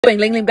Ling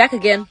Ling back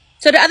again.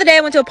 So the other day I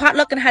went to a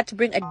potluck and I had to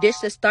bring a dish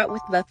that start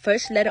with the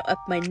first letter of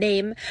my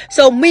name.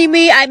 So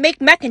me, I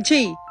make mac and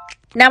cheese.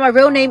 Now my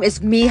real name is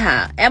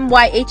Mija.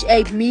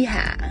 M-Y-H-A,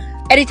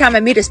 Mija. Anytime I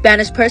meet a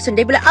Spanish person,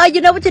 they be like, oh,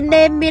 you know what your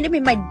name means? It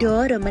means my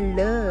daughter, my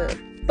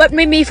love. But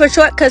Mimi for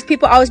short, because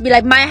people always be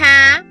like,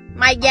 Mija,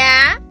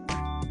 Maya.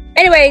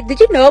 Anyway,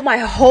 did you know my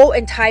whole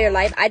entire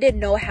life I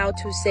didn't know how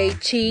to say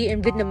chi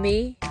in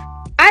Vietnamese?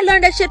 I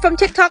learned that shit from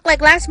TikTok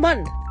like last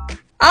month.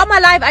 All my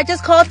life I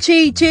just called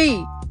chi.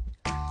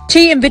 Chi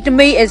in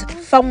Vietnamese is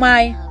phong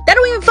mai. That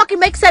don't even fucking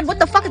make sense. What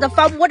the fuck is a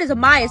phong? What is a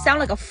mai? It sounds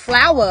like a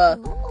flower.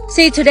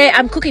 See, today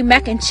I'm cooking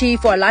mac and cheese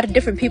for a lot of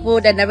different people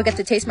that never get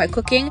to taste my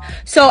cooking.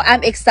 So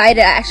I'm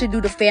excited. I actually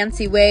do the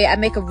fancy way. I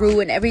make a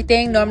roux and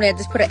everything. Normally I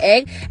just put an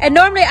egg. And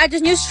normally I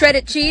just use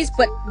shredded cheese.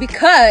 But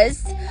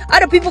because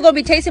other people gonna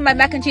be tasting my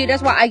mac and cheese,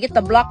 that's why I get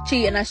the block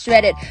cheese and I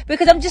shred it.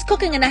 Because I'm just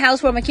cooking in the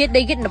house for my kid.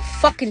 They getting a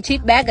fucking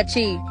cheap bag of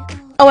cheese.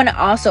 Oh, and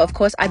also, of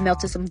course, I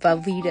melted some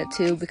Velveeta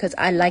too because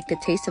I like the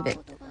taste of it.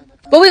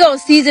 But we're going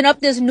to season up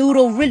this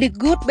noodle really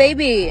good,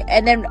 baby.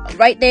 And then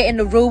right there in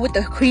the roux with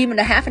the cream and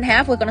the half and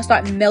half, we're going to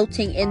start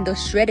melting in the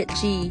shredded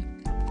cheese.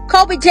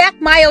 Colby Jack,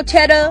 mild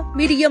cheddar,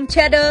 medium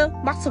cheddar,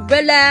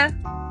 mozzarella.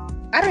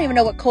 I don't even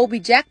know what Colby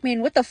Jack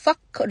mean. What the fuck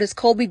does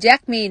Colby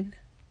Jack mean?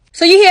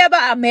 So you hear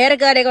about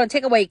America, they're going to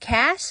take away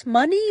cash,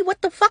 money?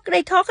 What the fuck are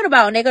they talking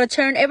about? And they're going to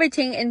turn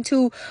everything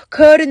into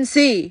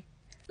currency,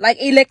 like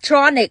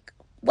electronic.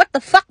 What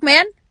the fuck,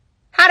 man?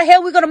 How the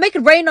hell are we going to make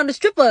it rain on the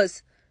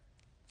strippers?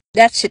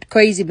 That shit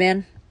crazy,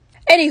 man.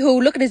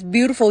 Anywho, look at this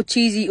beautiful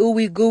cheesy,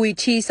 ooey gooey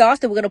cheese sauce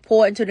that we're going to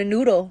pour into the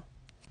noodle.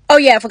 Oh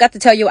yeah, I forgot to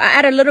tell you. I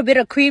add a little bit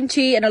of cream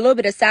cheese and a little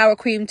bit of sour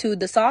cream to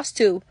the sauce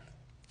too.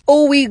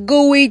 Ooey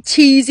gooey,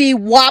 cheesy,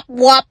 wop,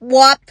 wop,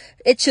 wop.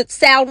 It should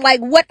sound like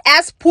wet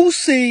ass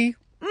pussy.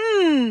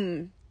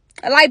 I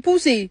like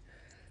pussy.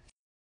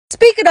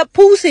 Speaking of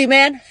pussy,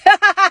 man.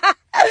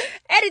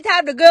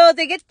 Anytime the girls,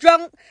 they get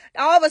drunk,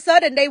 all of a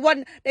sudden they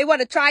want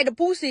to try the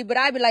pussy. But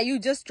I be like, you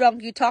just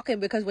drunk, you talking,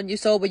 because when you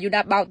sober, you're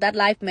not about that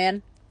life,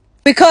 man.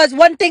 Because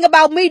one thing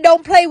about me,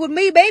 don't play with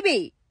me,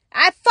 baby.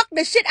 I fuck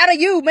the shit out of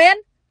you, man.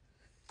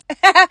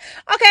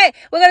 Okay,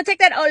 we're going to take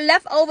that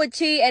leftover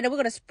cheese and then we're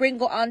going to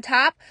sprinkle on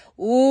top.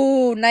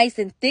 Ooh, nice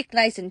and thick,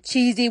 nice and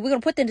cheesy. We're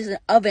going to put this in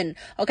the oven.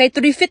 Okay,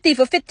 350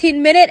 for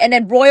 15 minutes and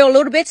then broil a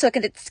little bit so it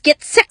can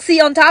get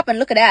sexy on top. And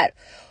look at that.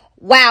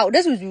 Wow,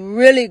 this was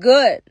really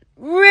good.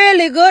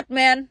 Really good,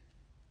 man.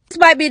 This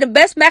might be the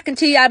best mac and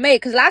cheese I made.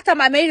 Because last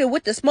time I made it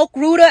with the smoked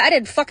Gouda, I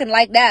didn't fucking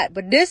like that.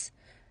 But this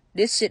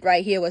shit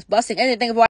right here was busting. Anything